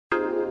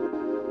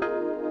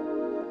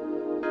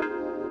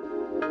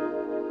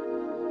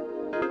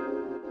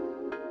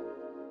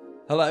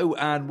Hello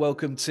and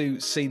welcome to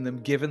Seen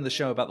Them Given, the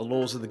show about the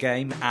laws of the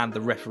game and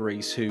the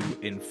referees who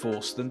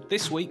enforce them.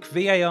 This week,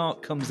 VAR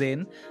comes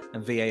in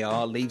and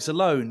VAR leaves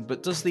alone.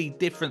 But does the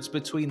difference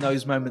between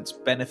those moments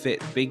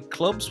benefit big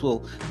clubs?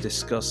 We'll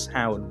discuss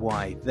how and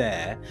why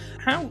there.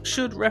 How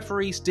should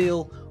referees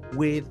deal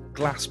with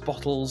glass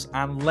bottles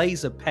and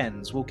laser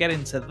pens? We'll get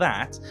into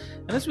that.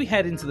 And as we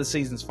head into the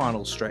season's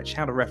final stretch,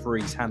 how do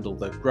referees handle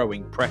the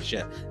growing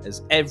pressure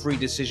as every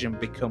decision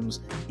becomes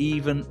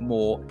even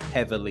more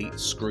heavily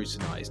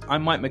scrutinised?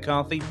 I'm Mike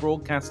McCarthy,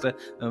 broadcaster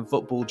and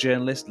football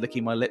journalist,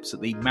 licking my lips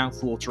at the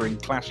mouth-watering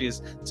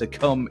clashes to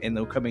come in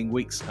the coming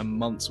weeks and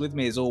months. With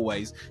me as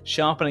always,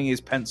 sharpening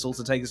his pencil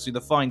to take us through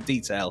the fine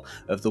detail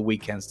of the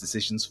weekend's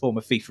decisions,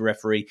 former FIFA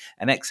referee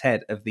and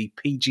ex-head of the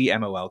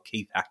PGMOL,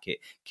 Keith Hackett.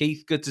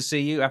 Keith, good to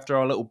see you after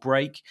our little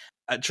break.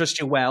 Trust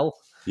you're well.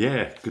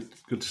 Yeah,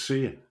 good to see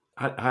you.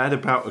 I had a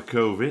bout of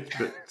COVID,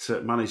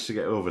 but managed to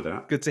get over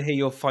that. Good to hear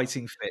you're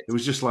fighting fit. It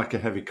was just like a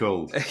heavy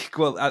cold.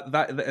 Well,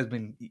 that has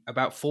been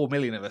about 4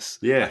 million of us,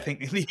 yeah. I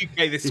think, in the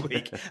UK this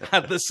week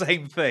had the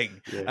same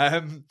thing.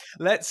 Yeah.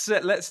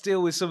 Let's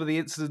deal with some of the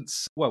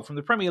incidents, well, from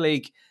the Premier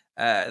League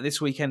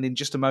this weekend in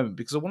just a moment,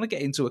 because I want to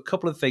get into a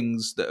couple of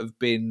things that have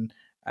been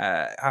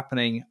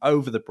happening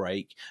over the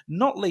break.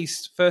 Not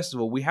least, first of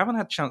all, we haven't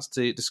had a chance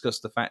to discuss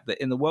the fact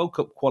that in the World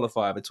Cup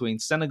qualifier between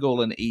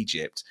Senegal and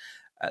Egypt,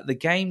 the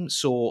game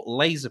saw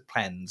laser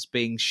pens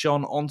being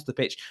shone onto the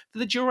pitch for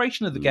the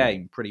duration of the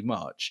game, pretty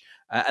much.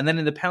 And then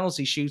in the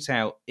penalty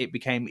shootout, it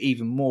became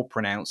even more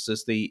pronounced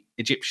as the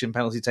Egyptian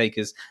penalty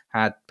takers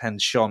had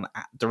pens shone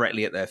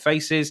directly at their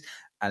faces,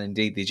 and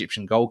indeed the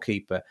Egyptian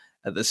goalkeeper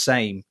at the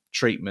same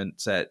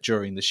treatment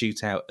during the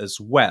shootout as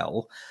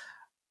well.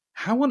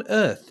 How on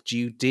earth do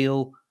you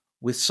deal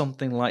with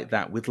something like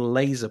that, with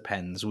laser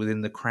pens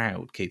within the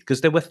crowd, Keith?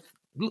 Because there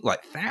looked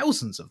like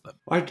thousands of them.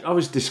 I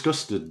was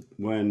disgusted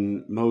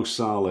when Mo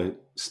Salah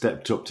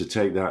stepped up to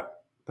take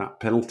that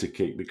penalty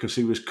kick because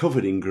he was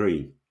covered in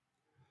green.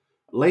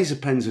 Laser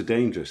pens are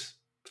dangerous,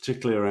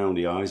 particularly around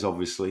the eyes,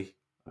 obviously,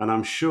 and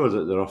I'm sure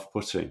that they're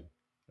off-putting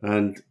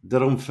and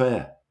they're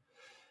unfair.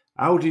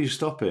 How do you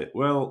stop it?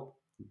 Well,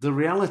 the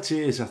reality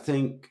is I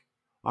think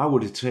I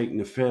would have taken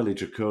a fairly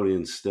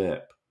draconian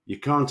step. You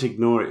can't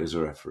ignore it as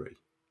a referee.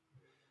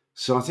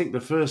 So I think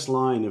the first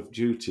line of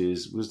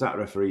duties was that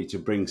referee to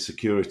bring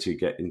security,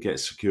 get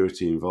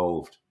security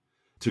involved,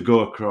 to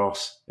go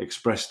across,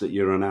 express that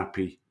you're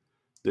unhappy,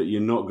 that you're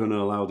not going to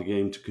allow the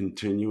game to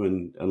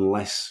continue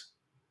unless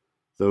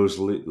those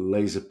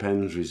laser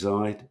pens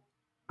reside.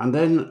 And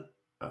then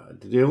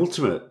the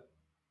ultimate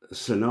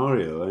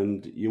scenario,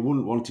 and you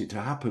wouldn't want it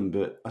to happen,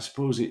 but I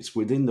suppose it's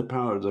within the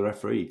power of the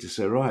referee to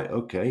say, right,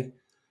 okay,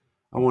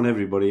 I want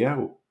everybody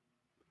out.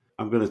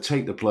 I'm going to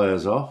take the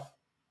players off.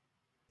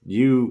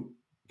 You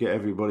get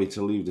everybody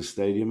to leave the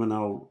stadium and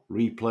I'll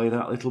replay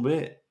that little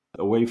bit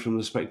away from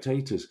the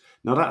spectators.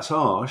 Now, that's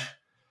harsh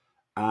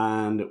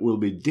and will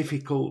be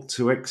difficult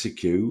to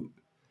execute,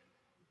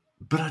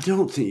 but I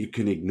don't think you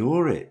can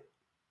ignore it.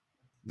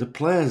 The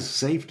players'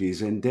 safety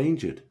is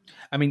endangered.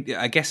 I mean,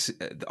 I guess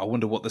I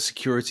wonder what the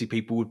security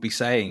people would be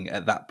saying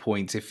at that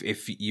point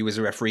if you as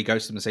a referee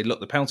goes to them and say, look,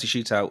 the penalty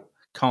shootout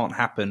can't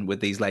happen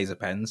with these laser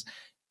pens.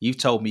 You've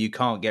told me you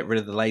can't get rid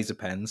of the laser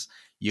pens.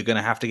 You're going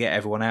to have to get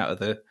everyone out of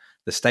the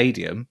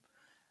stadium.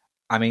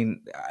 I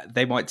mean,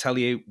 they might tell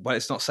you, well,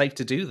 it's not safe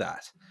to do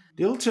that.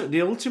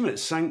 The ultimate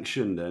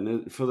sanction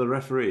then for the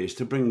referee is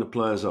to bring the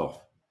players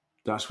off.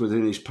 That's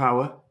within his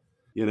power.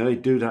 You know,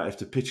 he'd do that if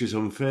the pitch is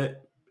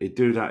unfit. He'd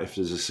do that if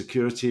there's a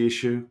security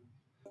issue.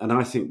 And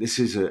I think this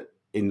is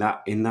in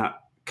that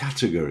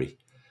category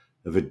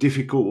of a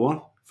difficult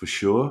one, for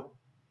sure.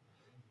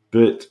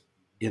 But,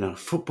 you know,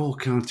 football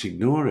can't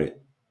ignore it.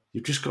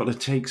 You've just got to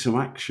take some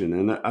action.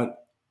 And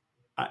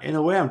in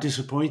a way, I'm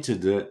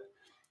disappointed that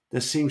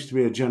there seems to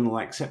be a general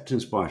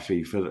acceptance by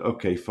FIFA that,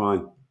 okay,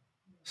 fine,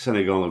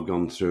 Senegal have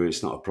gone through,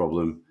 it's not a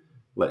problem,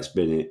 let's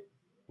bin it.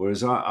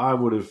 Whereas I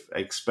would have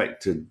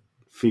expected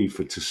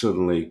FIFA to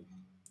suddenly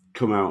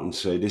come out and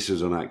say, this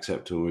is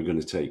unacceptable, we're going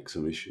to take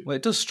some issue. Well,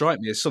 it does strike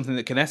me as something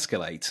that can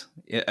escalate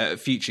at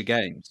future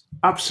games.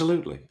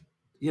 Absolutely.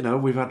 You know,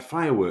 we've had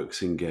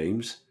fireworks in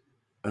games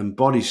and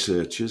body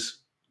searches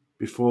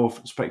before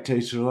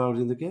spectators are allowed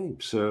in the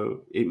game.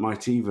 So it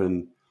might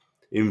even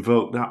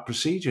invoke that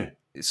procedure.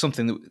 It's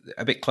something that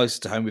a bit closer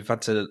to home we've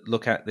had to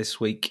look at this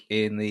week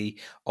in the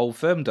Old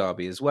Firm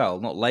derby as well.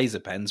 Not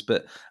laser pens,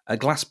 but a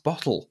glass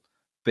bottle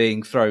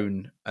being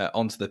thrown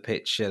onto the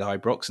pitch at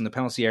Ibrox in the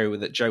penalty area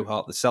that Joe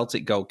Hart, the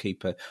Celtic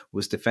goalkeeper,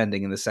 was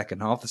defending in the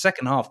second half. The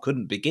second half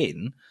couldn't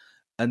begin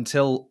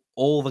until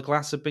all the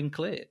glass had been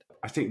cleared.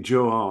 I think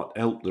Joe Hart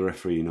helped the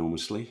referee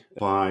enormously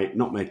by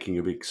not making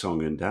a big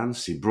song and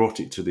dance. He brought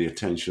it to the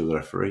attention of the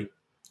referee.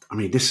 I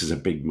mean, this is a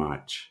big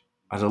match.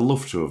 I'd have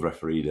loved to have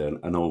refereed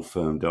an Old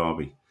Firm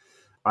derby.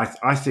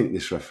 I think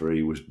this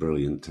referee was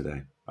brilliant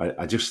today.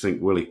 I just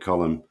think Willie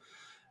Collum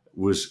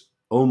was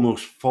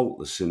almost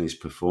faultless in his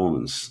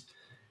performance.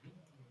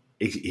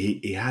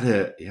 He had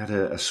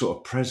a sort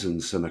of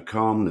presence and a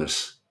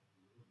calmness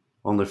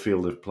on the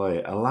field of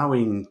play,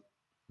 allowing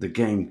the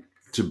game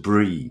to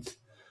breathe,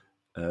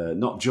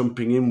 not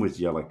jumping in with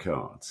yellow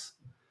cards.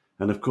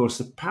 And of course,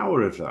 the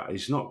power of that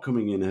is not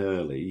coming in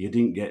early. You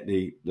didn't get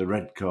the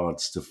red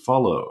cards to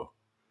follow.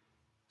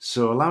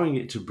 So allowing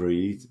it to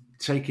breathe,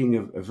 taking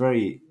a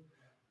very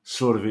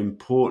sort of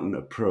important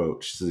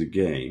approach to the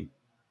game.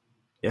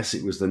 Yes,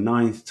 it was the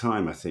 9th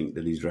time, I think,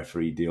 that he's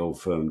refereed the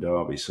Old Firm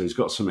derby. So he's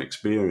got some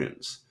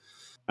experience.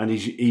 And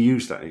he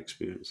used that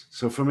experience.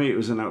 So for me, it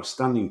was an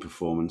outstanding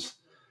performance.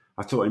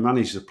 I thought he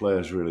managed the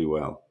players really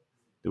well.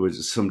 There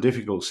was some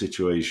difficult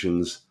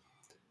situations.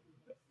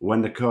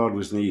 When the card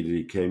was needed,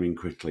 he came in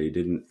quickly. He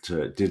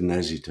didn't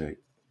hesitate.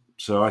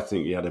 So I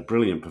think he had a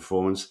brilliant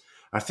performance.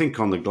 I think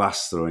on the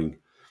glass throwing,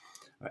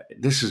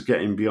 this is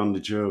getting beyond the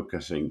joke, I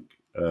think.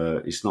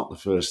 It's not the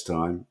first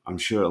time. I'm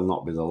sure it'll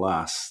not be the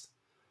last.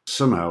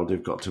 Somehow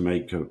they've got to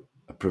make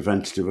a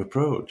preventative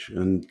approach.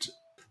 And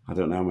I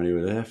don't know how many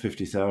were there,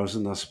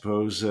 50,000, I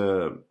suppose.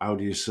 How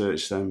do you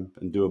search them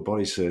and do a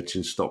body search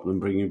and stop them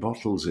bringing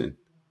bottles in?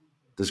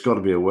 There's got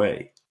to be a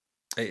way.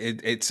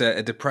 It's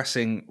a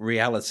depressing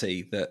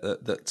reality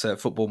that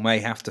football may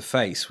have to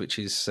face, which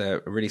is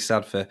really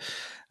sad for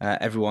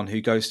everyone who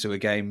goes to a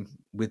game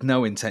with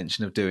no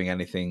intention of doing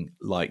anything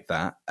like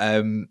that.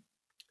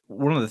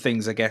 One of the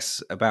things, I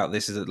guess, about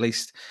this is at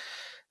least,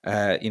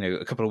 a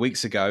couple of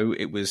weeks ago,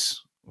 it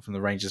was from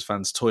the Rangers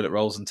fans, toilet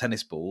rolls and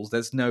tennis balls.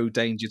 There's no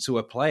danger to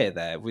a player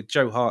there. With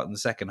Joe Hart in the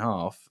second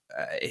half,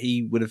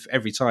 he would have,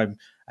 every time,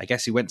 I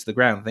guess he went to the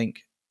ground, think,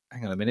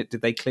 hang on a minute,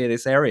 did they clear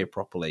this area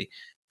properly?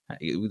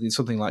 With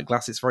something like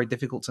glass, it's very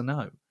difficult to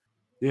know.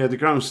 Yeah, the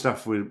ground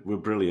staff were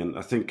brilliant.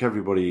 I think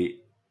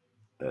everybody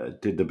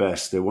did the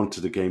best. They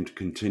wanted the game to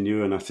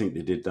continue, and I think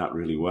they did that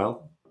really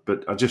well.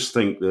 But I just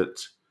think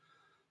that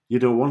you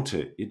don't want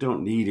it. You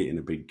don't need it in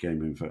a big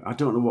game. In fact, I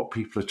don't know what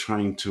people are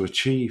trying to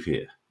achieve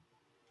here.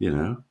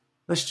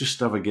 Let's just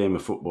have a game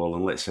of football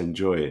and let's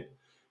enjoy it,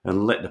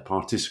 and let the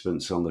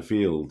participants on the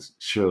field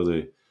show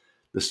the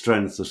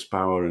strength, the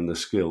power, and the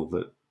skill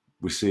that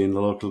we see in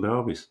the local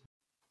derbies.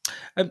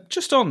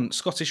 Just on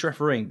Scottish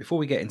refereeing, before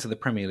we get into the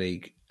Premier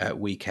League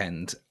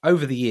weekend,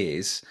 over the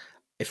years,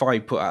 if I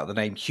put out the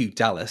name Hugh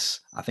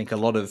Dallas, I think a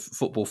lot of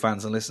football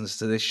fans and listeners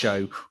to this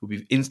show will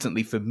be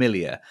instantly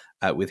familiar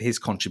with his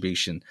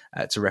contribution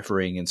to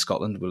refereeing in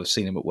Scotland. We'll have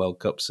seen him at World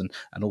Cups and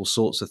all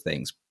sorts of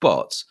things.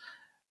 But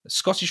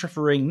Scottish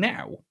refereeing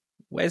now,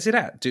 where's it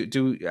at?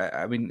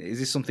 Is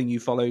this something you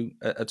follow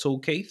at all,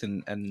 Keith?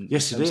 And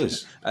yes, it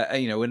is.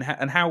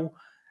 And how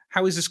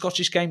is the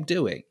Scottish game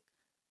doing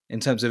in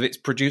terms of its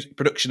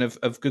production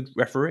of good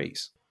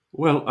referees?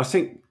 Well, I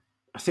think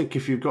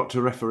if you've got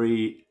to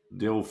referee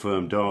the Old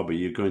Firm derby,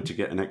 you're going to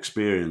get an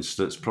experience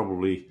that's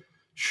probably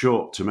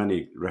short to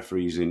many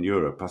referees in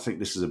Europe. I think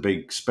this is a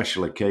big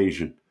special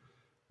occasion,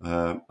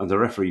 and the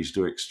referees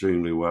do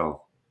extremely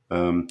well.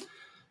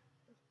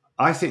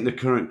 I think the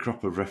current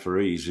crop of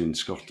referees in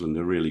Scotland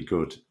are really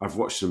good. I've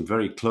watched them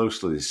very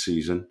closely this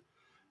season.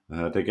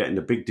 They're getting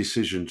the big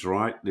decisions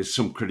right. There's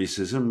some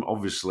criticism.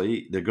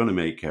 Obviously, they're going to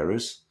make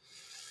errors.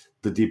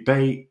 The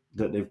debate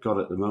that they've got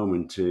at the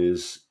moment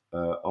is,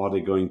 are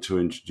they going to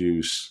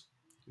introduce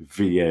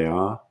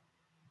VAR?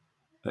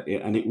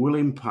 And it will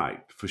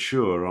impact, for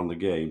sure, on the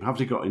game. Have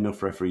they got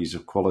enough referees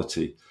of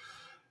quality?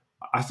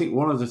 I think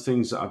one of the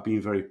things that I've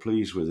been very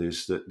pleased with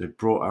is that they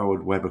brought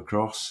Howard Webb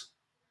across.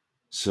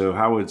 So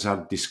Howard's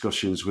had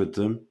discussions with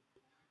them.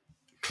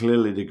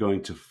 Clearly, they're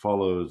going to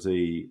follow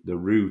the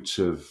route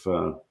of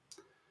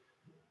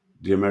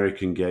the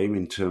American game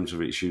in terms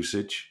of its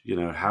usage.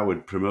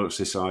 Howard promotes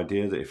this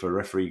idea that if a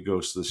referee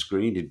goes to the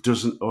screen, it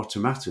doesn't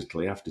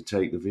automatically have to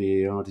take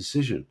the VAR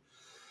decision.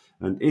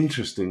 And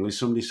interestingly,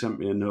 somebody sent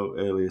me a note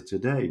earlier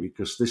today,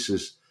 because this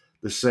is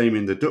the same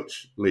in the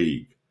Dutch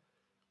league,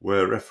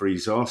 where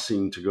referees are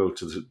seen to go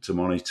to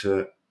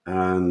monitor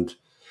and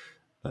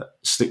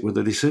stick with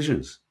the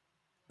decisions.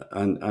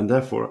 And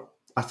therefore,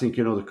 I think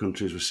in other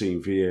countries we're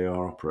seeing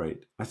VAR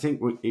operate. I think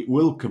it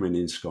will come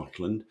in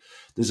Scotland.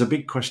 There's a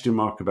big question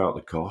mark about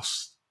the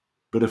cost.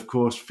 But of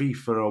course,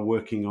 FIFA are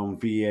working on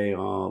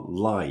VAR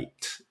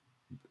Lite.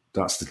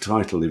 That's the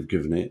title they've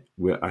given it.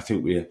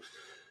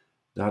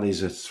 That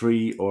is a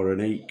 3 or an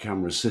 8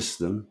 camera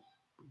system,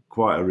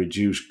 quite a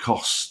reduced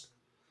cost,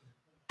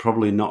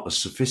 probably not as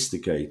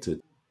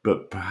sophisticated,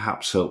 but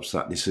perhaps helps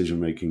that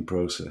decision-making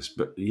process.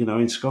 But,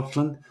 in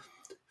Scotland,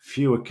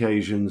 few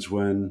occasions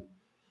when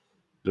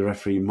the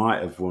referee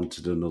might have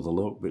wanted another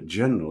look, but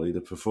generally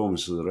the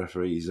performance of the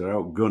referees are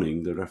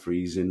outgunning the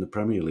referees in the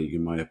Premier League,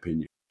 in my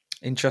opinion.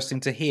 Interesting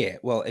to hear.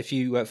 Well, if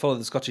you follow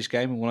the Scottish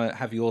game and want to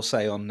have your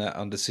say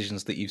on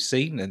decisions that you've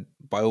seen, then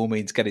by all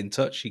means get in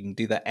touch. You can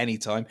do that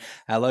anytime.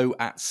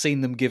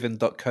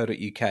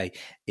 hello@seenthemgiven.co.uk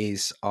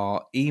is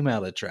our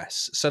email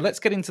address. So let's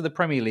get into the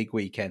Premier League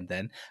weekend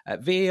then.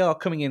 VAR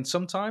coming in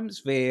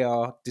sometimes,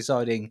 VAR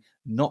deciding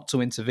not to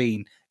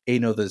intervene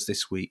in others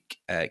this week,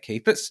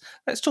 Keith. Let's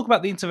talk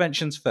about the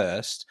interventions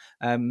first,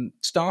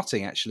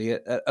 starting actually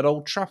at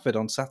Old Trafford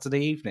on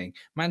Saturday evening.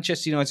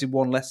 Manchester United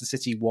 1, Leicester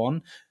City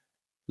 1.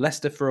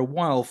 Leicester for a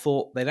while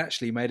thought they'd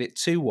actually made it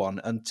 2-1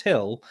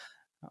 until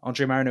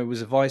Andre Marino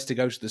was advised to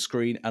go to the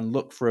screen and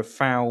look for a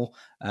foul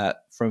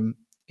from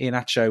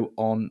Iheanacho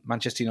on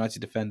Manchester United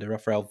defender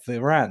Rafael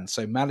Varane.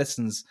 So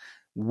Maddison's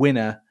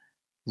winner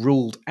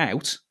ruled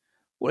out.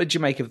 What did you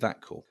make of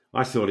that call?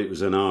 I thought it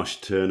was an harsh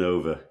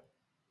turnover.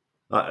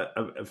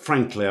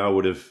 Frankly, I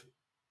would have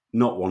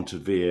not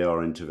wanted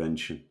VAR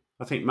intervention.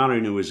 I think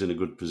Marino was in a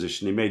good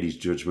position. He made his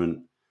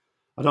judgment.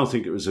 I don't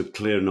think it was a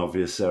clear and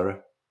obvious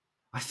error.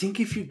 I think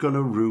if you're going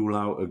to rule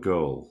out a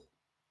goal,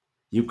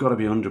 you've got to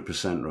be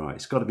 100% right.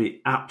 It's got to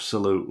be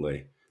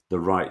absolutely the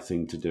right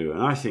thing to do.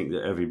 And I think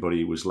that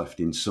everybody was left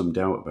in some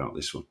doubt about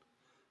this one.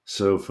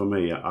 So for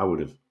me, I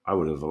would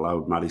have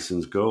allowed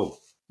Maddison's goal.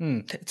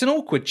 It's an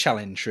awkward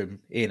challenge from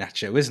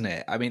Iheanacho, isn't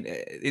it? I mean,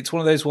 it's one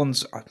of those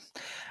ones.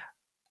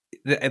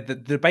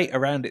 The debate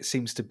around it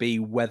seems to be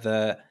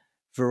whether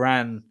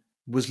Varane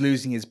was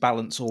losing his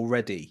balance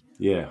already,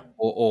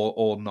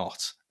 or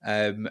not,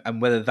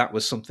 and whether that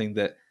was something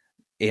that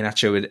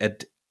Iheanacho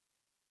had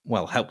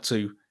helped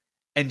to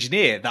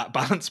engineer, that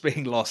balance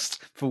being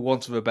lost, for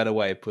want of a better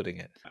way of putting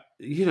it.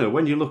 You know,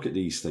 when you look at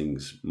these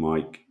things,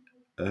 Mike,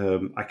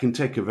 I can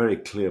take a very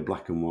clear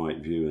black and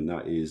white view, and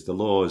that is the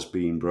law has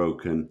been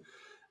broken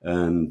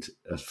and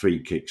a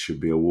free kick should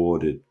be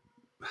awarded.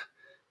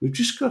 We've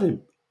just got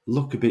to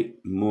look a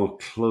bit more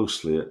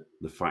closely at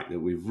the fact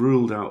that we've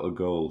ruled out a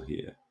goal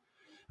here.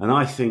 And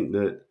I think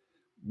that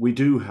we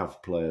do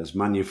have players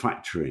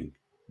manufacturing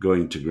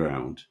going to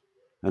ground.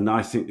 And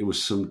I think there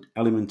was some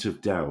element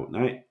of doubt.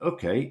 Now,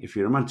 okay, if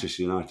you're a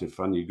Manchester United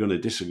fan, you're going to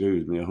disagree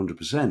with me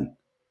 100%.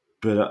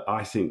 But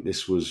I think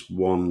this was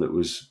one that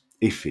was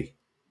iffy.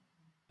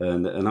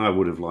 And I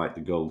would have liked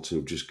the goal to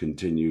have just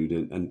continued.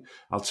 And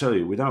I'll tell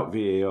you, without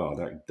VAR,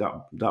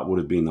 that would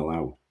have been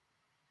allowed.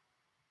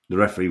 The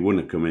referee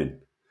wouldn't have come in.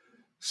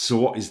 So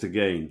what is the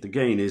gain? The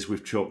gain is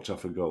we've chalked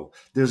off a goal.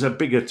 There's a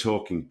bigger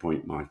talking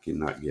point, Mike, in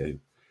that game.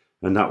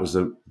 And that was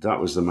the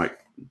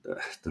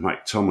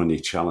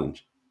McTominay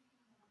challenge.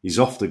 He's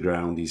off the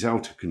ground. He's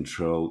out of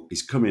control.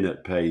 He's coming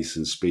at pace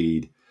and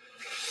speed.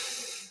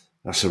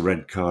 That's a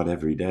red card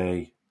every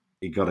day.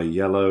 He got a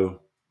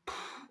yellow.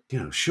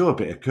 You know, show a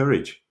bit of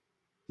courage.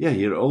 Yeah,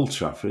 you're at Old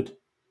Trafford.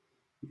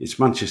 It's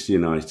Manchester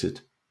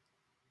United.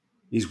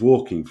 He's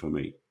walking for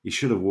me. He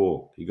should have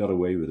walked. He got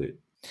away with it.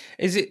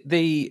 Is it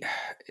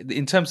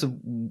in terms of,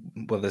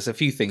 there's a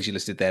few things you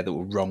listed there that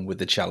were wrong with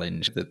the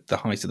challenge, the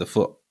height of the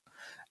foot,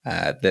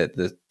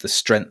 the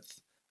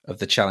strength of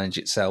the challenge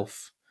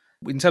itself.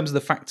 In terms of the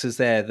factors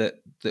there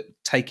that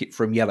take it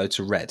from yellow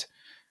to red,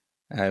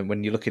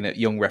 when you're looking at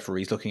young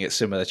referees looking at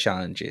similar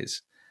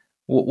challenges,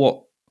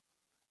 what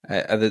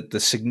are the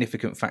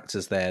significant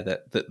factors there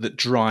that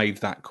drive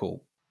that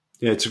call?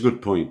 Yeah, it's a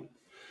good point.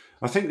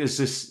 I think there's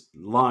this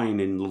line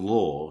in the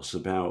laws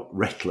about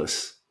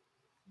reckless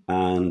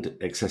and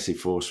excessive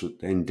force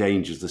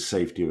endangers the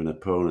safety of an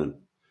opponent.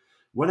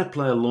 When a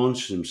player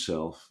launches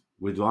himself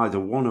with either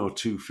 1 or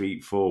 2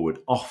 feet forward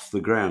off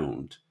the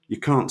ground, you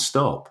can't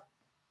stop.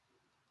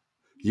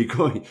 You're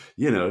going,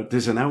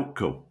 there's an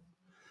outcome.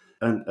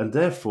 And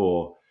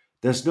therefore,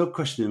 there's no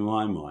question in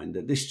my mind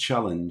that this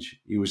challenge,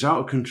 he was out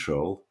of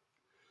control.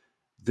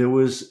 There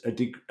was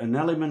an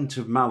element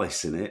of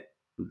malice in it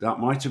that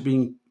might have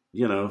been,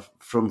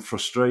 from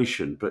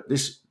frustration. But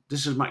this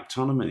is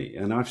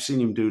McTominay, and I've seen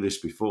him do this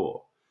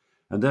before.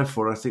 And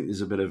therefore, I think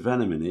there's a bit of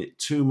venom in it,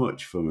 too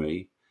much for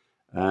me.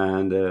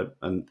 And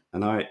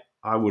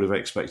I would have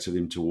expected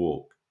him to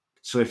walk.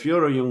 So if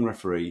you're a young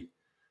referee,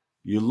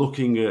 you're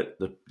looking at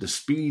the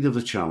speed of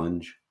the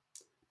challenge,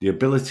 the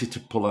ability to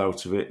pull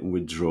out of it and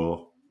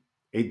withdraw.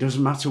 It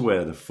doesn't matter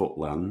where the foot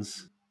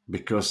lands,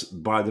 because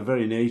by the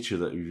very nature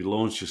that if you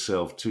launch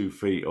yourself 2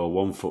 feet or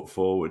 1 foot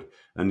forward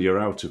and you're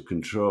out of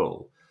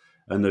control,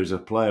 and there's a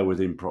player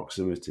within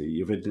proximity,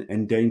 you've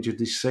endangered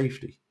his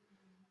safety.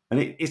 And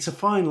it's a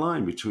fine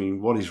line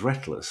between what is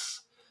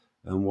reckless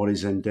and what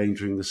is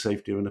endangering the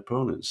safety of an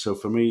opponent. So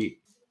for me,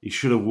 he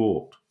should have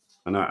walked.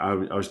 And I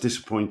was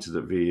disappointed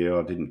that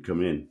VAR didn't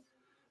come in,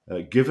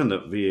 given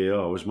that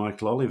VAR was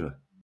Michael Oliver.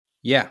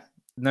 Yeah,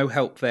 no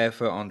help there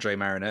for Andre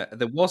Marino.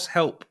 There was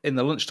help in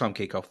the lunchtime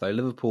kickoff, though.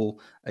 Liverpool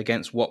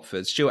against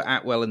Watford. Stuart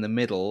Atwell in the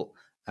middle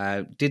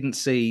didn't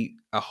see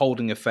a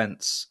holding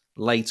offence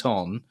late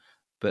on,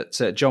 but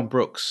John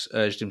Brooks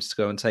urged him to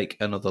go and take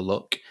another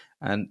look.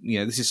 And,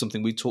 this is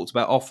something we talked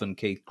about often,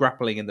 Keith,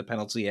 grappling in the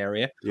penalty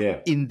area. Yeah.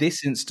 In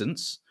this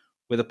instance,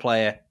 with a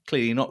player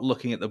clearly not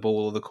looking at the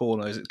ball or the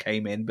corner as it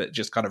came in, but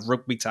just kind of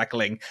rugby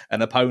tackling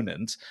an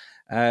opponent,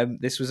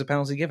 this was a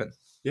penalty given.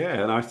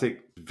 Yeah, and I think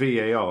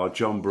VAR,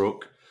 John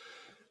Brook,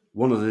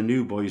 one of the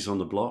new boys on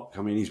the block.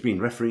 I mean, he's been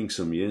refereeing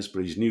some years,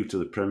 but he's new to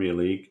the Premier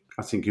League.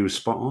 I think he was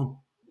spot on.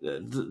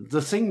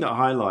 The thing that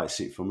highlights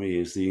it for me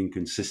is the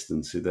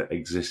inconsistency that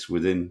exists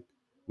within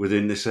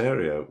this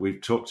area. We've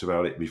talked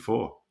about it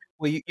before.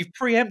 Well, you've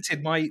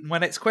preempted my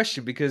next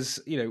question because,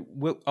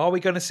 are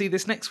we going to see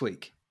this next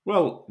week?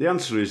 Well, the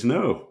answer is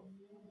no.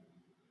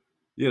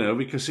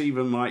 Because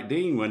even Mike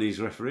Dean, when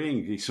he's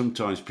refereeing, he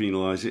sometimes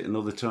penalises it and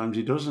other times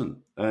he doesn't.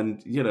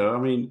 And,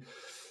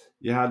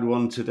 You had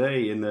one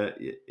today in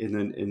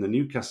the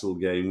Newcastle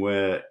game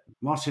where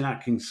Martin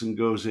Atkinson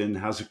goes in,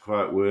 has a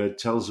quiet word,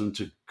 tells them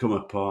to come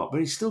apart, but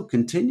he still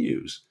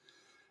continues.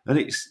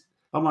 And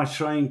am I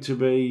trying to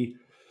be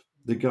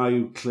the guy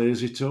who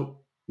clears it up?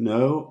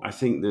 No, I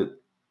think that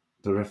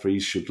the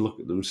referees should look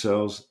at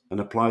themselves and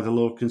apply the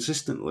law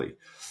consistently.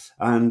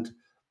 And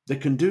they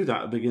can do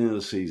that at the beginning of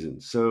the season.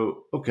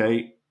 So,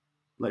 okay,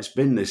 let's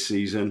bin this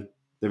season.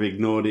 They've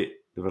ignored it.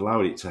 They've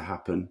allowed it to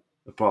happen,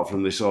 apart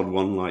from this odd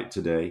one like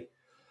today.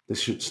 They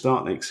should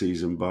start next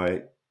season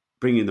by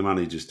bringing the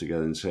managers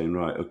together and saying,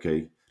 right,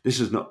 okay, this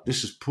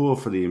is poor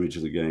for the image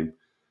of the game.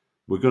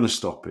 We're going to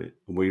stop it,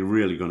 and we're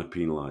really going to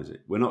penalise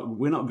it. We're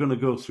not going to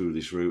go through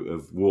this route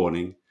of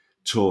warning,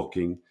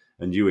 talking,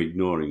 and you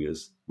ignoring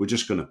us. We're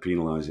just going to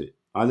penalise it,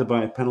 either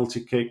by a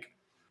penalty kick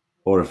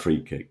or a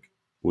free kick.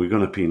 We're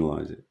going to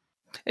penalise it.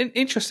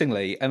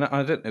 Interestingly, and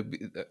I don't know,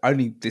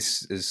 only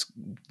this is,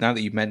 now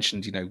that you've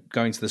mentioned,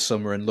 going to the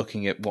summer and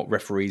looking at what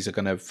referees are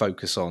going to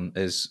focus on,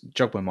 as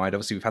jogged my mind.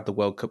 Obviously, we've had the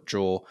World Cup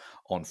draw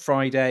on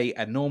Friday,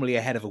 and normally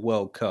ahead of a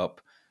World Cup,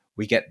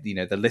 we get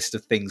the list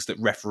of things that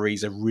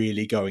referees are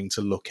really going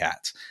to look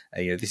at.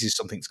 This is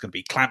something that's going to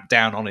be clamped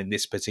down on in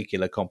this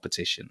particular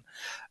competition.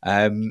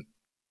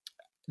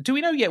 Do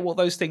we know yet what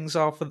those things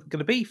are going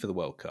to be for the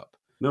World Cup?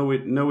 No,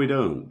 we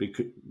don't,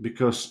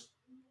 because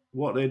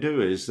what they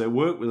do is they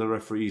work with the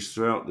referees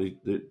throughout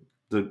the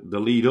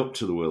lead up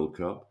to the World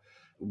Cup.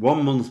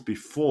 1 month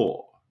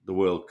before the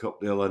World Cup,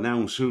 they'll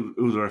announce who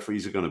the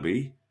referees are going to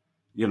be.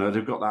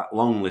 They've got that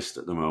long list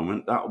at the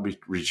moment. That will be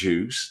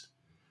reduced.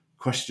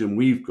 Question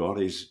we've got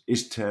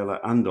is Taylor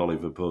and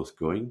Oliver both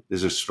going?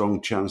 There's a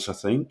strong chance, I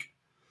think,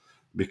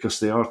 because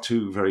they are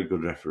two very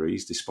good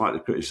referees, despite the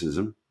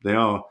criticism. They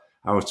are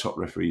our top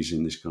referees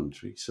in this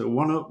country. So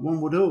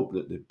one would hope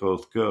that they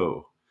both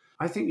go.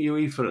 I think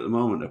UEFA at the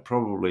moment are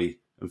probably,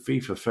 and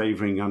FIFA,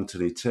 favouring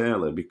Anthony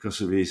Taylor because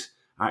of his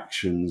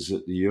actions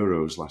at the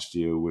Euros last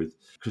year with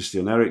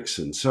Christian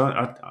Eriksen.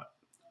 So,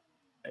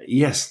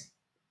 yes,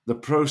 the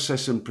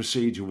process and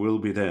procedure will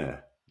be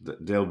there.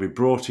 They'll be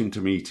brought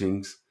into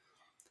meetings.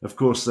 Of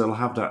course, they'll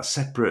have that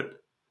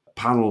separate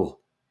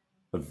panel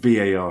of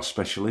VAR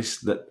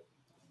specialists that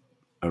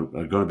are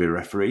going to be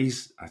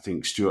referees. I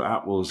think Stuart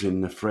Atwell's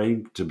in the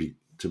frame to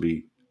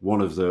be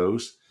one of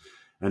those.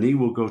 And he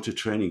will go to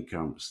training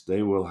camps.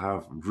 They will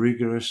have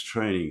rigorous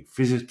training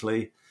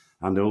physically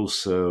and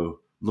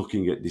also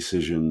looking at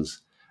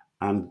decisions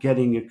and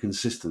getting a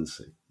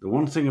consistency. The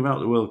one thing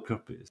about the World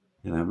Cup is,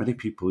 many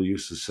people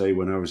used to say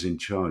when I was in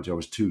charge, I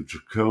was too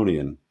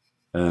draconian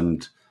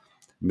and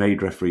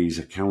made referees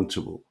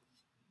accountable.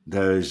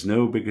 There is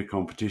no bigger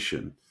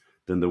competition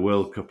than the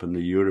World Cup and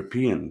the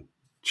European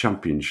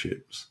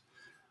Championships,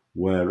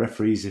 where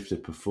referees, if they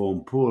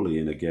perform poorly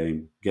in a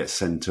game, get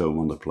sent home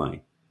on the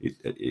plane.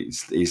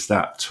 It's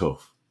that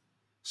tough.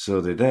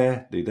 So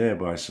they're there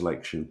by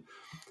selection.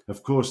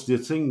 Of course, the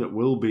thing that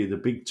will be the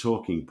big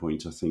talking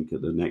point, I think,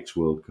 at the next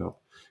World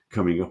Cup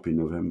coming up in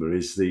November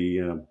is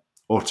the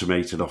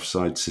automated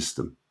offside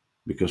system,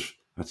 because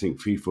I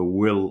think FIFA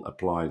will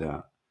apply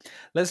that.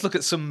 Let's look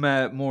at some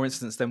more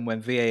incidents then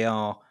when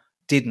VAR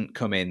didn't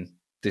come in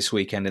this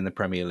weekend in the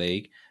Premier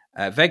League.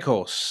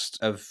 Weghorst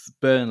of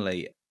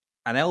Burnley,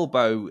 an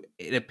elbow,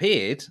 it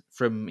appeared,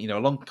 from a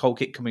long goal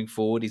kick coming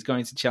forward. He's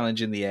going to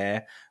challenge in the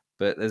air,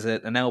 but there's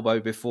an elbow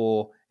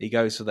before he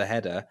goes for the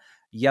header.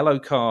 Yellow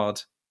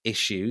card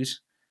issued.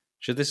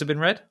 Should this have been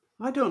red?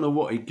 I don't know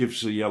what he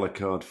gives a yellow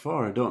card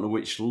for. I don't know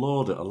which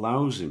law that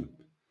allows him.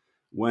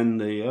 When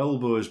the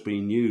elbow has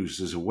been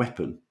used as a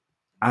weapon,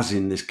 as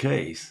in this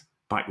case,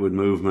 backward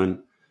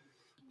movement,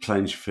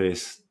 clenched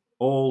fist,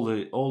 all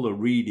the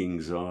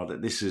readings are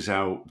that this is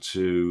out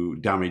to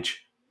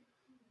damage.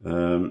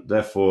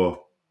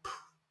 Therefore,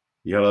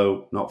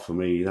 yellow, not for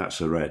me, that's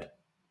a red.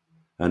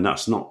 And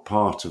that's not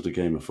part of the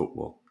game of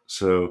football.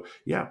 So,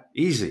 yeah,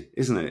 easy,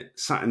 isn't it?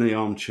 Sat in the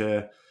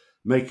armchair,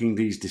 making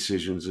these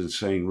decisions and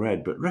saying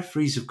red. But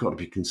referees have got to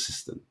be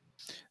consistent.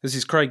 This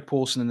is Craig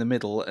Pawson in the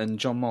middle and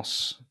John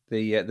Moss,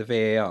 the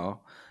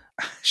VAR.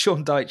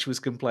 Sean Dyche was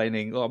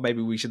complaining,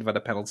 maybe we should have had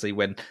a penalty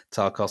when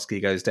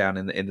Tarkowski goes down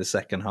in the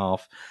second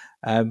half.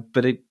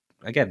 But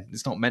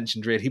it's not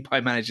mentioned really by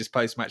managers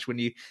post-match when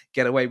you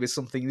get away with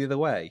something the other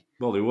way.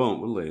 Well, they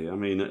won't, will they? I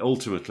mean,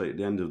 ultimately, at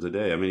the end of the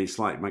day, it's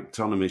like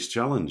McTominay's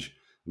challenge.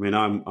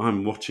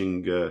 I'm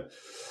watching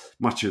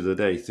Match of the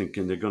Day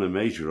thinking they're going to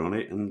major on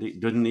it, and it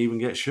didn't even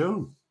get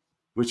shown,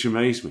 which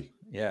amazed me.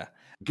 Yeah.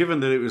 Given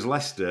that it was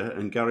Leicester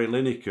and Gary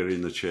Lineker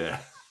in the chair.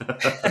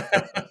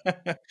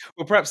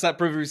 Well, perhaps that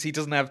proves he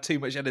doesn't have too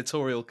much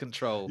editorial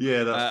control.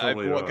 Yeah, that's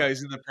probably over what right.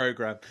 goes in the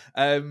programme.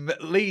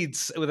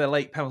 Leeds with a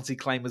late penalty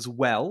claim as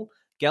well.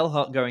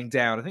 Gelhardt going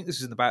down. I think this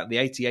was in about the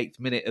 88th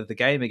minute of the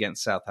game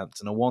against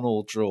Southampton, a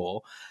 1-1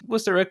 draw.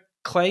 Was there a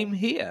claim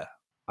here?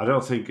 I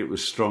don't think it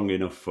was strong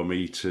enough for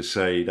me to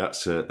say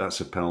that's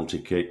a penalty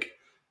kick.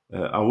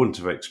 I wouldn't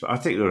have expected. I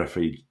think the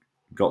referee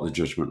got the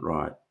judgment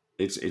right.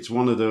 It's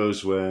one of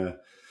those where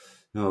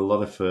a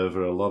lot of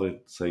fervour, a lot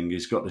of thing.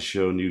 He's got to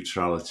show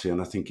neutrality, and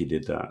I think he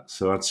did that.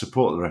 So I'd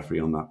support the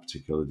referee on that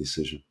particular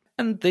decision.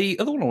 And the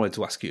other one I wanted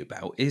to ask you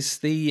about is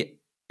the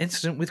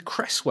incident with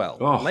Cresswell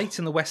late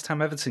in the West Ham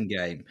Everton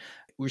game.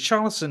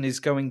 Richarlison is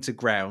going to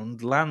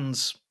ground,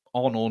 lands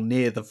on or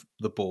near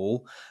the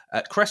ball.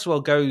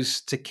 Cresswell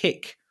goes to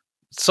kick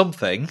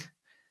something,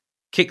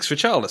 kicks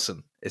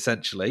Richarlison,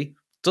 essentially.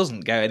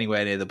 Doesn't go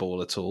anywhere near the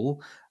ball at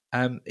all.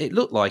 It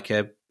looked like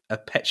a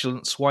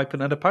petulant swipe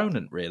at an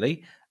opponent,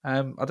 really.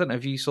 I don't know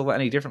if you saw that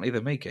any differently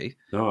than me, Keith.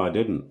 No, I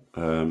didn't.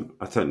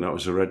 I think that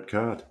was a red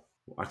card.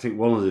 I think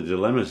one of the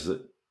dilemmas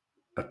that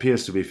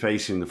appears to be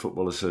facing the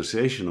Football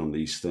Association on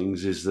these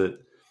things is that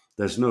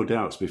there's no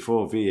doubts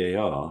before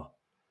VAR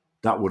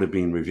that would have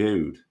been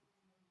reviewed.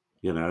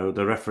 You know,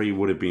 the referee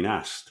would have been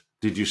asked,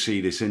 did you see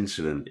this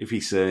incident? If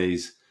he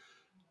says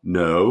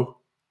no,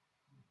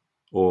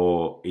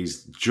 or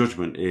his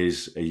judgment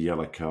is a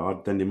yellow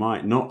card, then they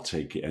might not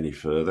take it any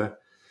further.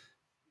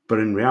 But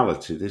in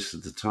reality, this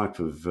is the type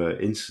of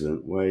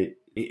incident where it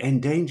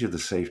endangered the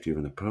safety of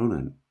an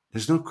opponent.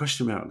 There's no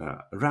question about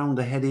that. Around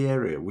the head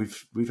area,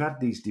 we've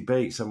had these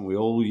debates, haven't we,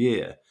 all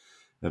year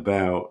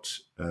about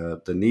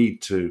the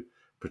need to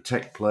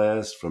protect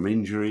players from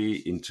injury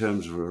in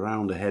terms of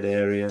around the head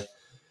area,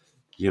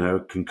 you know,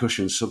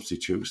 concussion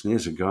substitutes. And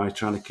here's a guy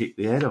trying to kick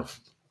the head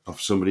off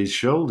somebody's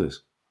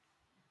shoulders.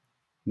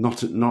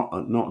 Not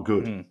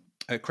good.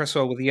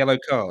 Cresswell with a yellow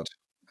card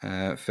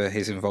for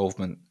his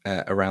involvement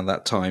around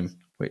that time,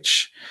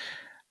 which,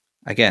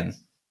 again,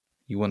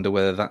 you wonder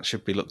whether that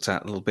should be looked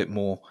at a little bit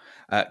more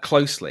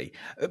closely.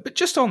 But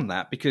just on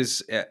that,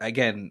 because,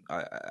 again,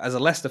 as a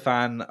Leicester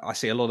fan, I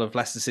see a lot of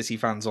Leicester City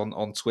fans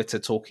on Twitter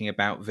talking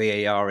about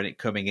VAR and it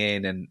coming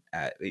in. And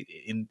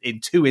in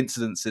two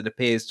incidents, it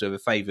appears to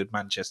have favoured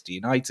Manchester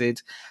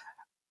United.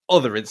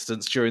 Other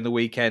incidents during the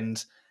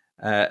weekend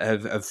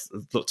have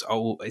looked,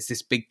 is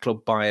this big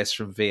club bias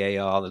from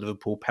VAR, the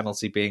Liverpool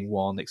penalty being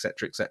one,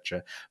 etc.,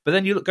 etc. But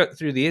then you go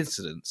through the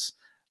incidents.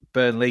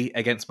 Burnley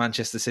against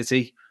Manchester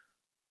City.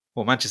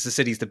 Well, Manchester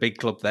City's the big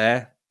club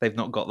there. They've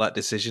not got that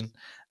decision.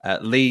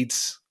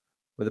 Leeds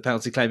with a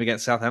penalty claim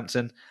against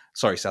Southampton.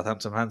 Sorry,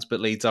 Southampton fans, but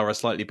Leeds are a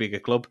slightly bigger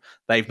club.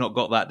 They've not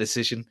got that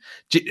decision.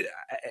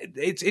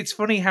 It's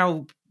funny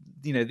how,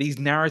 you know, these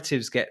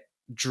narratives get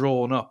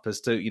drawn up as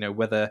to, you know,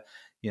 whether,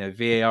 you know,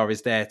 VAR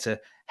is there to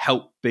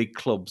help big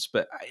clubs,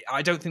 but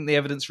I don't think the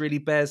evidence really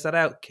bears that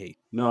out, Keith.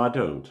 No, I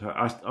don't.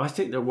 I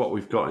think that what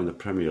we've got in the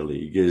Premier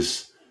League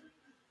is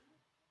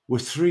we're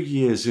 3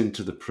 years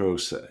into the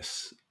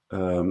process,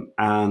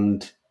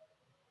 and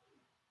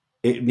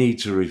it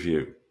needs a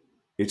review.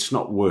 It's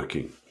not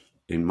working,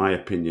 in my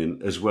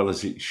opinion, as well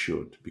as it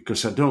should,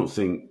 because I don't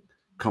think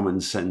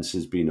common sense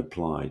has been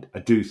applied. I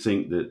do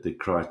think that the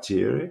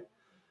criteria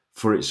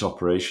for its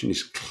operation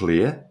is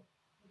clear,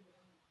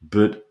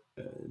 but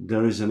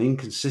there is an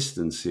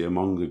inconsistency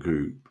among the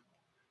group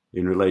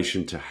in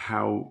relation to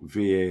how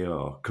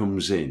VAR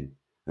comes in,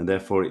 and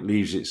therefore it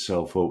leaves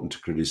itself open to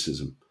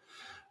criticism.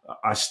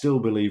 I still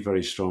believe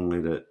very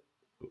strongly that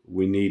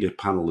we need a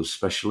panel of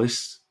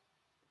specialists.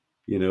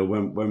 You know,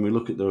 when we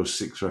look at those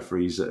 6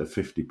 referees that are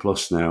 50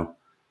 plus now,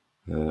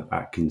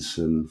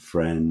 Atkinson,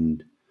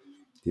 Friend,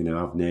 you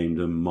know, I've named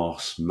them,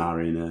 Moss,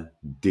 Mariner,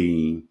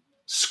 Dean,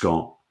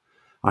 Scott.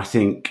 I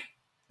think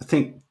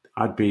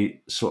I'd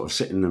be sort of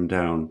sitting them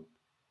down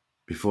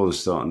before the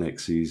start of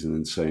next season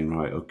and saying,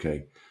 right,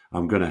 okay,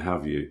 I'm going to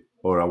have you,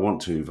 or I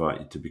want to invite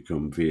you to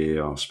become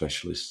VAR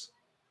specialists.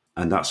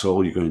 And that's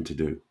all you're going to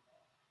do.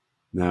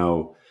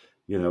 Now,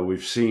 you know,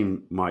 we've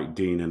seen Mike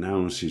Dean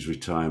announce his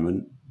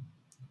retirement.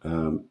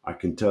 I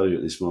can tell you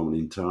at this moment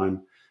in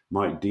time,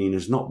 Mike Dean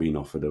has not been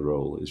offered a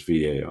role as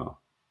VAR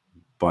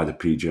by the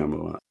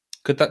PGMOL.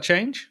 Could that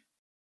change?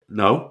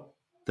 No,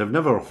 they've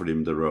never offered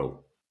him the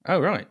role. Oh,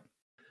 right.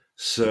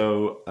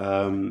 So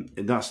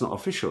that's not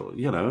official.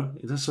 You know,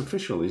 that's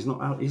official. He's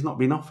not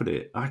been offered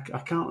it. I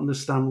can't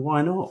understand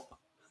why not.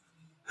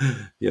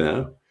 You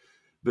know,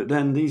 but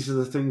then these are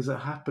the things that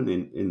happen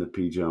in the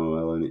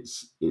PGMOL, and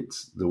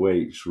it's the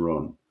way it's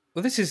run.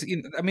 Well, this is,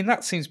 I mean,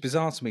 that seems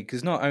bizarre to me,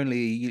 because not only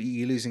are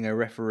you losing a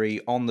referee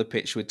on the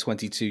pitch with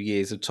 22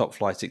 years of top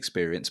flight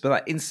experience, but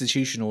that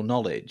institutional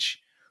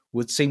knowledge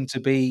would seem to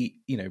be,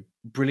 you know,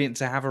 brilliant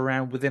to have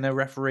around within a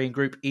refereeing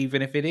group,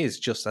 even if it is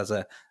just as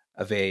a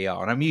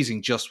VAR. And I'm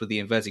using just with the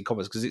inverted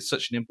commas because it's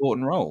such an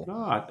important role.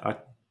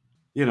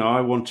 No,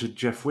 I wanted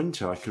Jeff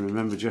Winter. I can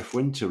remember Jeff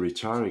Winter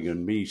retiring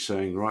and me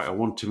saying, right, I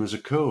want him as a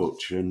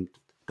coach, and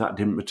that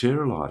didn't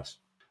materialise.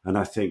 And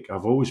I think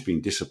I've always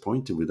been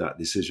disappointed with that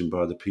decision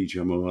by the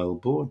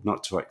PGMOL board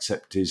not to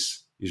accept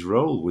his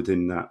role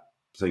within that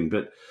thing.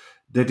 But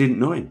they didn't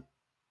know him.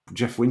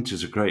 Jeff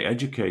Winter's a great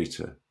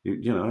educator.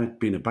 You know, he'd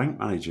been a bank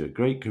manager, a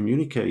great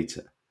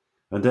communicator,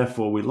 and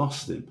therefore we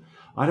lost him.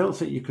 I don't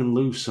think you can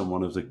lose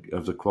someone of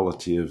the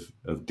quality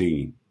of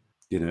Dean.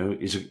 You know,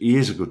 he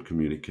is a good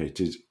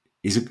communicator.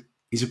 He's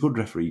a good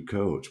referee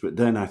coach. But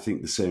then I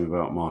think the same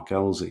about Mark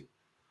Elsey.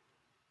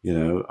 You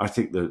know, I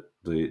think that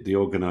the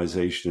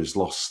organisation has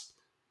lost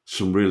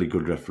some really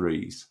good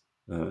referees.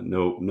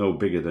 No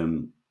bigger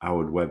than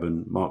Howard Webb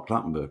and Mark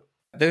Clattenburg.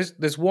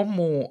 There's one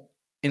more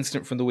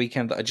incident from the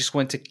weekend that I just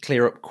wanted to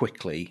clear up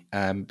quickly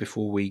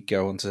before we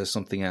go on to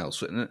something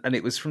else. And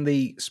it was from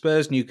the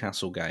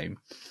Spurs-Newcastle game.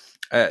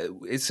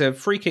 It's a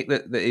free kick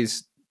that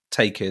is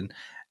taken,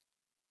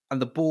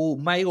 and the ball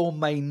may or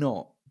may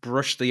not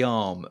brush the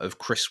arm of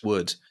Chris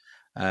Wood,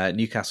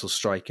 Newcastle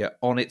striker,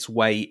 on its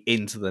way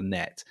into the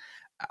net.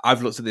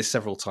 I've looked at this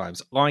several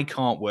times. I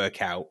can't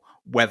work out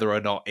whether or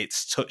not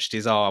it's touched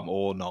his arm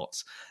or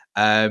not.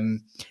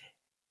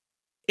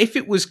 If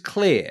it was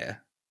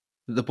clear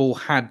that the ball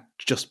had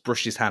just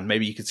brushed his hand,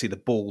 maybe you could see the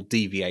ball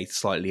deviate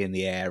slightly in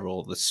the air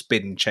or the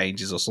spin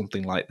changes or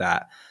something like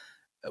that,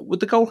 would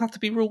the goal have to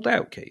be ruled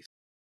out, Keith?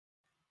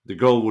 The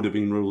goal would have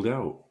been ruled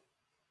out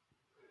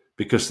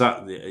because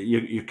that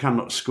you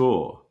cannot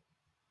score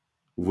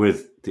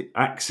with the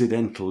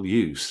accidental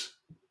use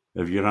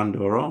of your hand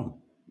or arm.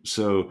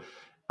 So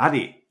had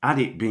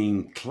it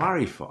been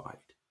clarified,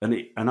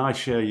 and I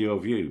share your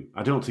view,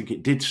 I don't think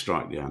it did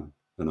strike the hand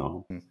and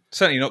arm.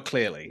 Certainly not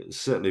clearly.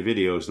 Certainly,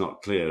 video is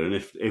not clear. And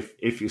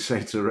if you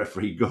say to the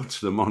referee, "Go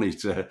to the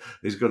monitor,"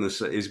 he's going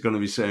to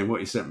be saying,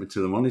 "What you sent me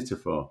to the monitor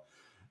for?"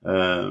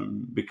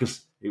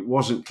 Because it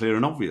wasn't clear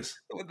and obvious.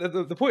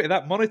 The point of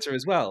that monitor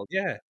as well,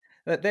 yeah.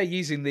 They're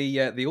using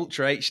the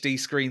Ultra HD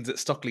screens at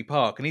Stockley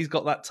Park, and he's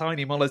got that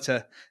tiny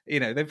monitor.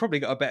 They've probably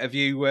got a better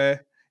view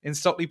in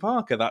Stockley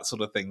Park of that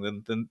sort of thing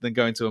than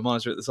going to a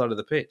monitor at the side of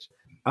the pitch.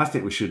 I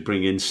think we should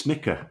bring in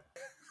Snicker.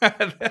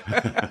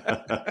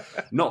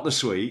 Not the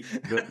sweet,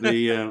 but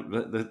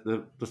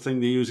the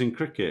thing they use in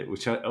cricket,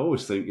 which I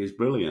always think is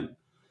brilliant.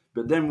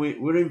 But then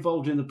we're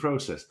involved in the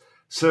process.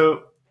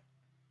 So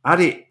had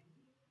it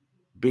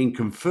been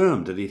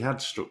confirmed that he'd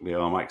had struck the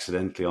arm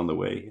accidentally on the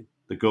way,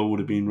 the goal would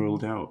have been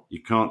ruled out.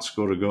 You can't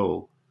score a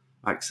goal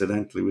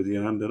accidentally with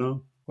your hand and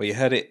arm. Well, you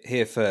heard it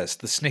here first.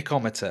 The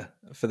Snickometer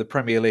for the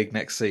Premier League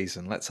next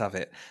season. Let's have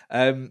it.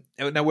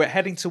 Now we're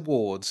heading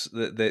towards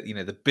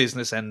the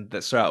business end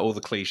that's throughout all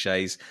the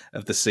cliches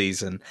of the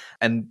season,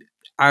 and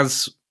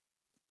as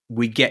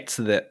we get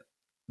to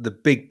the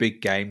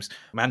big games,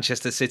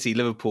 Manchester City,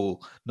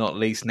 Liverpool, not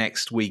least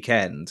next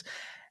weekend,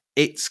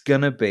 it's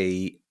gonna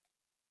be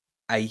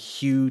a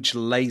huge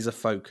laser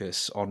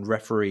focus on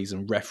referees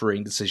and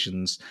refereeing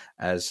decisions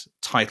as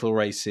title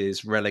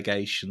races,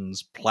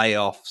 relegations,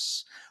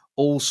 playoffs,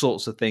 all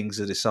sorts of things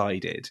are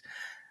decided.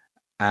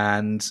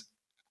 And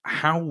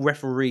how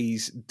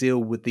referees deal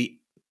with the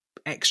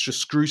extra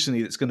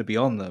scrutiny that's going to be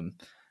on them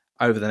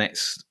over the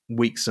next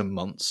weeks and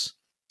months.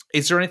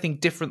 Is there anything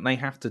different they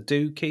have to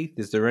do, Keith?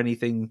 Is there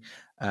anything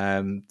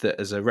that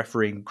as a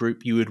refereeing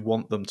group you would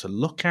want them to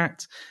look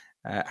at?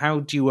 How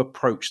do you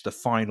approach the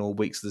final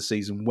weeks of the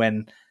season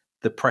when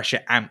the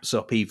pressure amps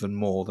up even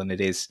more than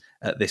it is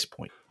at this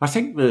point? I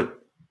think that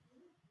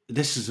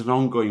this is an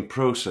ongoing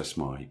process,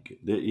 Mike.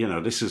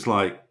 This is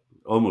like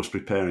almost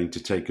preparing to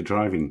take a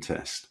driving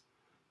test.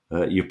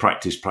 You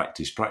practice,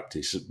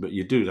 but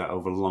you do that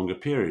over a longer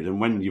period. And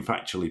when you've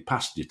actually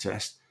passed your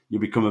test, you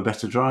become a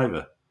better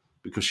driver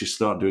because you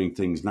start doing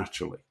things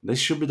naturally. This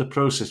should be the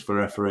process for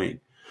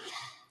refereeing.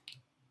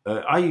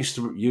 I used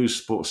to use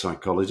sports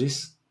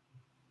psychologists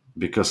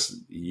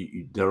because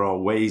there are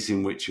ways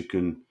in which you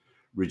can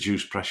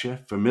reduce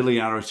pressure.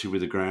 Familiarity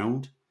with the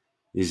ground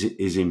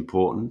is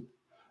important.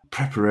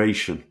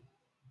 Preparation.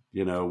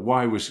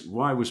 Why was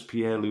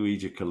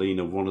Pierluigi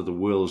Collina one of the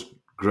world's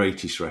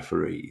greatest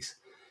referees?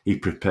 He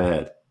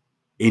prepared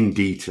in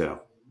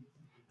detail,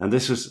 and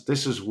this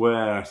is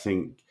where I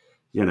think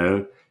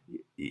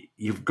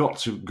you've got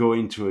to go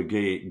into a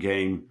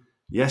game,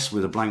 yes,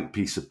 with a blank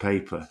piece of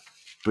paper,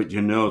 but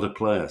the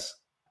players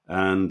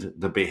and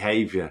the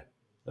behaviour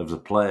of the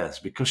players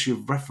because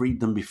you've refereed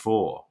them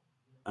before,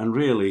 and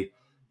really,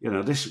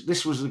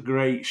 this was a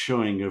great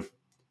showing of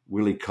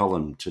Willie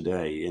Collum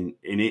today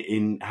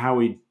in how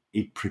he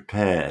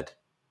prepared,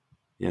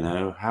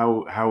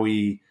 how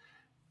he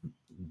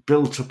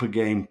built up a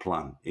game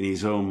plan in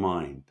his own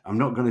mind. I'm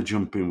not going to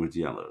jump in with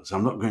yellows.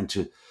 I'm going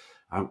to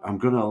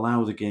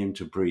allow the game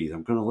to breathe.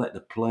 I'm going to let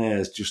the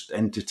players just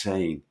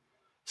entertain.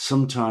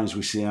 Sometimes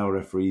we see our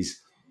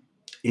referees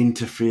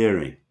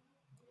interfering.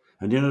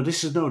 And,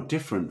 this is no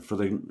different for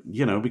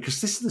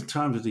because this is the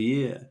time of the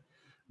year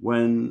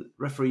when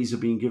referees are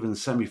being given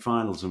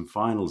semi-finals and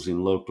finals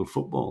in local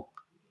football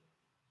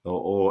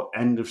or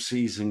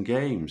end-of-season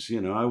games.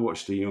 I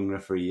watched a young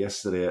referee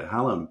yesterday at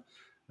Hallam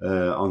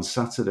on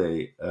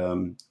Saturday.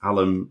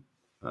 Hallam,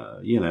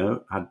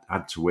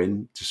 had to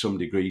win to some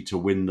degree to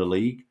win the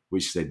league,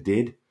 which they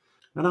did.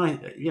 And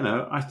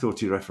I thought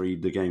he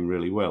refereed the game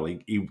really well.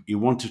 He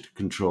wanted to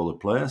control the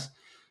players.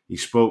 He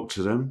spoke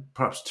to them,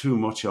 perhaps too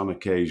much on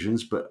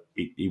occasions, but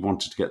he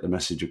wanted to get the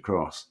message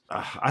across.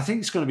 I think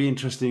it's going to be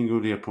interesting,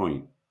 Udia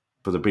Point,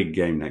 for the big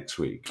game next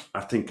week.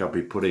 I think I'll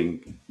be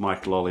putting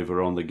Michael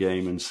Oliver on the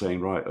game and saying,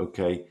 right,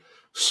 okay,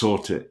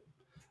 sort it.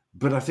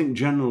 But I think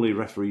generally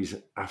referees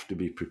have to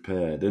be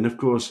prepared. And of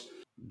course,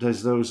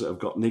 there's those that have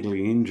got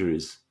niggling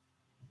injuries.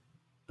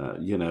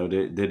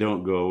 They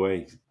don't go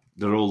away.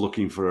 They're all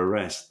looking for a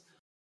rest.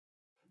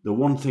 The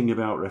one thing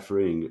about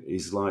refereeing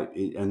is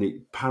and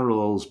it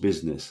parallels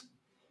business.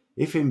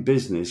 If in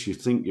business you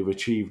think you've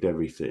achieved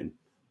everything,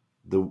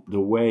 the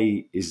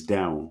way is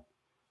down.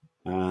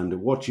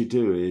 And what you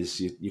do is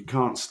you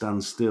can't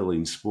stand still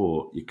in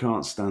sport. You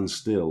can't stand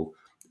still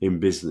in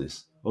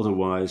business.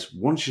 Otherwise,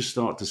 once you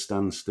start to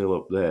stand still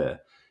up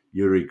there,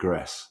 you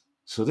regress.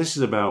 So this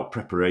is about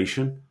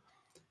preparation.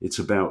 It's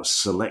about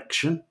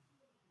selection.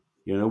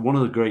 One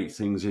of the great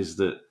things is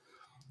that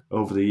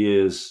over the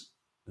years,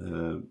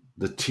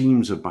 the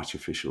teams of match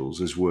officials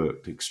has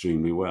worked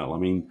extremely well. I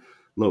mean,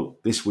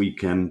 look, this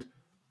weekend,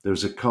 there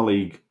was a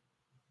colleague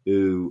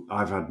who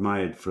I've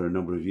admired for a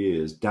number of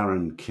years,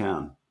 Darren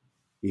Cann.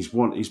 He's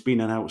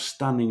been an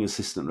outstanding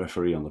assistant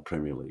referee on the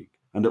Premier League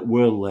and at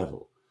world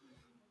level.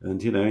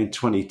 And, in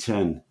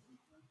 2010,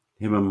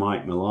 him and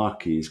Mike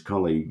Malarkey, his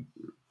colleague,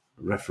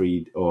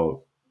 refereed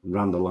or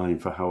ran the line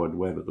for Howard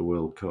Webb at the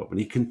World Cup. And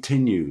he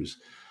continues,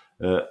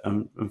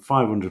 and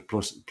 500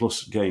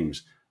 plus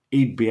games.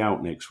 He'd be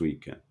out next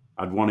weekend.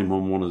 I'd want him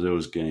on one of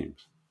those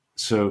games.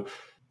 So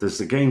there's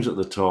the games at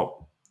the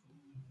top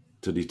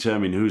to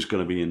determine who's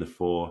going to be in the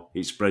four.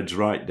 It spreads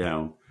right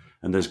down.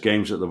 And there's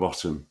games at the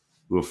bottom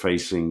who are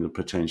facing the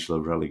potential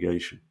of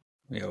relegation.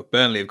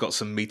 Burnley have got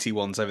some meaty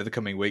ones over the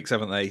coming weeks,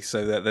 haven't they?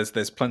 So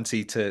there's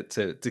plenty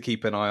to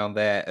keep an eye on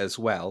there as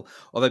well.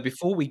 Although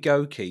before we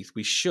go, Keith,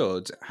 we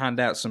should hand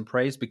out some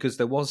praise because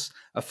there was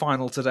a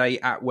final today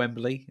at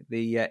Wembley,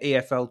 the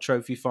EFL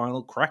Trophy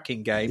final,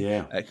 cracking game.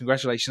 Yeah.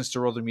 Congratulations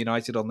to Rotherham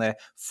United on their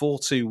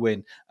 4-2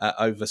 win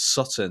over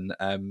Sutton.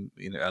 A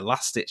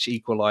last-ditch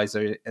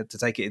equaliser to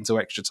take it into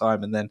extra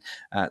time, and then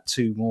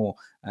two more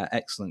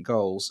excellent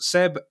goals.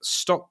 Seb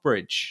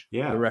Stockbridge,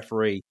 the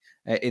referee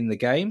in the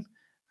game.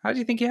 How do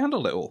you think he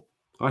handled it all?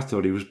 I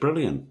thought he was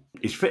brilliant.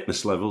 His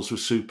fitness levels were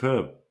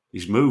superb.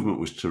 His movement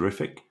was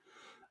terrific.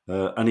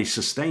 And he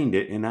sustained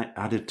it in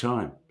added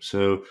time.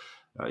 So,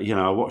 I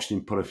watched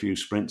him put a few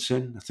sprints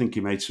in. I think he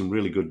made some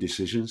really good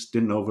decisions,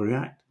 didn't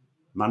overreact,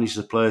 managed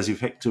the players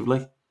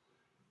effectively.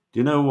 Do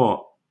you know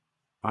what?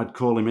 I'd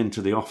call him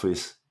into the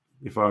office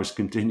if I was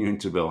continuing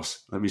to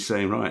boss. I'd be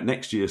saying, right,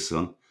 next year,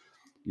 son,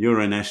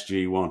 you're in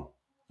SG1.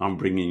 I'm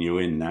bringing you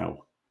in now.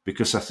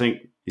 Because I think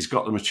he's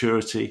got the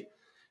maturity.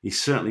 He's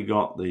certainly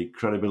got the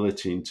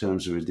credibility in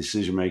terms of his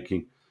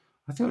decision-making.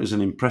 I thought it was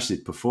an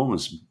impressive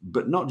performance,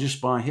 but not just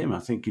by him. I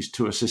think his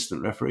two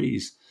assistant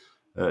referees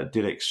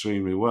did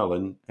extremely well.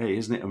 And, hey,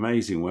 isn't it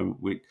amazing when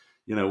we're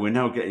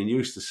now getting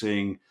used to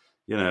seeing,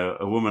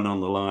 a woman on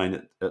the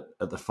line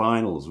at the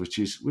finals, which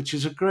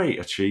is a great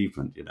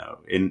achievement,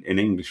 in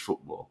English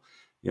football.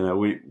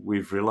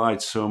 We've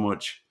relied so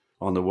much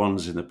on the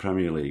ones in the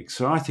Premier League.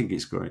 So I think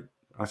it's great.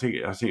 I think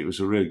it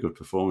was a really good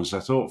performance. I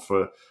thought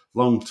for a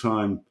long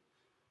time,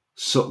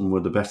 Sutton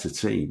were the better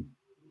team.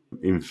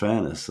 In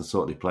fairness, I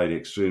thought they played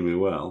extremely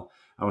well.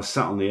 I was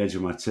sat on the edge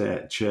of my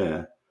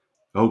chair,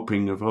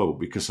 hoping of hope,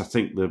 because I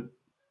think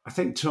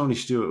Tony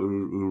Stewart,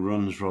 who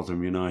runs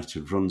Rotherham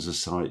United, runs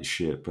a tight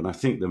ship, and I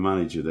think the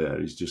manager there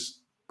is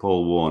just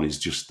Paul Warne is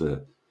just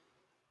a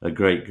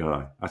great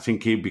guy. I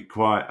think he'd be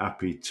quite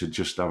happy to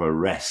just have a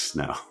rest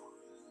now.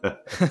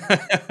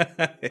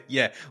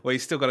 Yeah, well,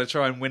 he's still got to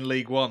try and win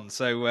League One,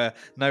 so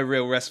no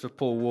real rest for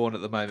Paul Warne at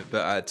the moment,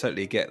 but I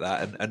totally get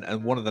that,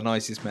 and one of the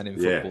nicest men in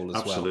football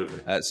as absolutely.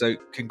 Well. So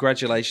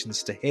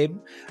congratulations to him.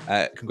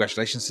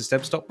 Congratulations to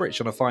Seb Stockbridge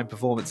on a fine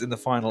performance in the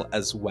final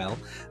as well.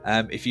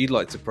 If you'd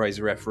like to praise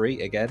a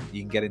referee, again,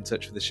 you can get in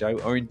touch with the show,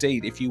 or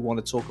indeed, if you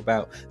want to talk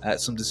about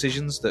some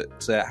decisions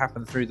that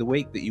happened through the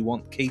week that you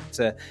want Keith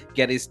to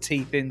get his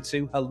teeth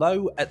into,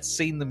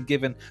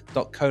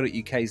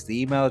 hello@seenthemgiven.co.uk is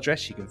the email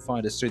address. You can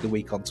find us through the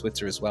week on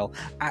Twitter as well,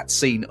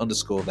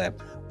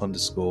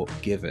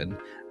 @seen_them_given.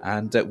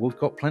 And we've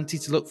got plenty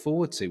to look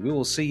forward to. We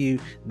will see you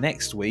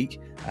next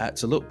week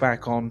to look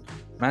back on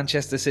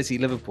Manchester City,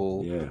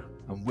 Liverpool,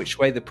 and which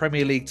way the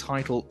Premier League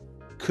title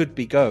could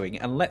be going.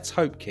 And let's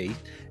hope,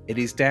 Keith, it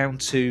is down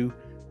to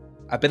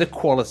a bit of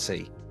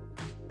quality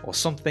or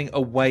something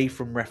away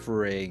from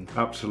refereeing.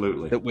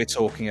 Absolutely. That we're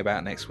talking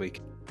about next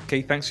week.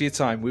 Keith, thanks for your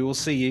time. We will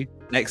see you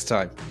next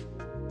time.